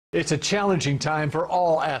It's a challenging time for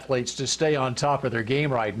all athletes to stay on top of their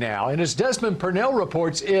game right now. And as Desmond Purnell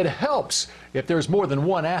reports, it helps if there's more than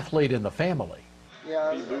one athlete in the family.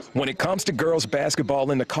 When it comes to girls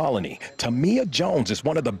basketball in the Colony, Tamia Jones is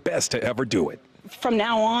one of the best to ever do it. From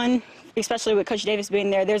now on, especially with Coach Davis being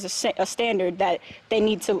there, there's a standard that they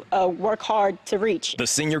need to work hard to reach. The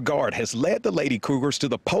senior guard has led the Lady Cougars to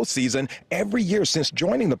the postseason every year since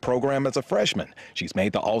joining the program as a freshman. She's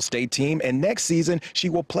made the All-State team, and next season she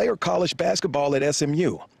will play her college basketball at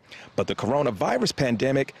SMU. But the coronavirus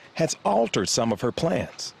pandemic has altered some of her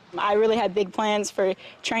plans. I really had big plans for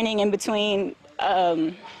training in between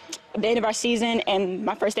the end of our season and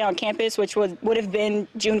my first day on campus, which would have been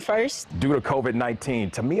June 1st. Due to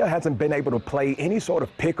COVID-19, Tamia hasn't been able to play any sort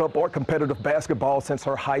of pickup or competitive basketball since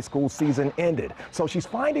her high school season ended. So she's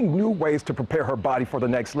finding new ways to prepare her body for the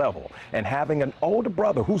next level. And having an older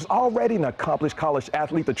brother who's already an accomplished college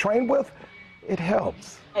athlete to train with, it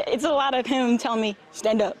helps. It's a lot of him telling me,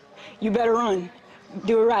 stand up, you better run.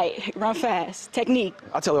 Do it right, run fast, technique.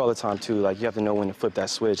 I tell her all the time too, like you have to know when to flip that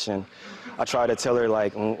switch, and I try to tell her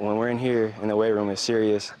like when we're in here in the weight room, it's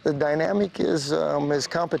serious. The dynamic is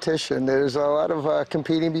competition. There's a lot of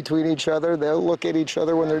competing between each other. They'll look at each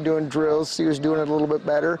other when they're doing drills, see who's doing it a little bit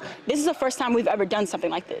better. This is the first time we've ever done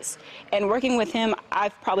something like this, and working with him,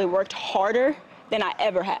 I've probably worked harder than I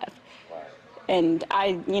ever have. And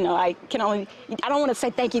I don't want to say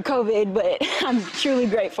thank you, COVID, but I'm truly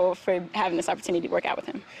grateful for having this opportunity to work out with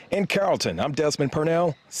him. In Carrollton, I'm Desmond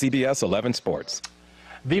Purnell, CBS 11 Sports.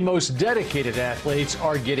 The most dedicated athletes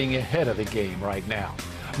are getting ahead of the game right now.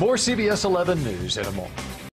 More CBS 11 News in a moment.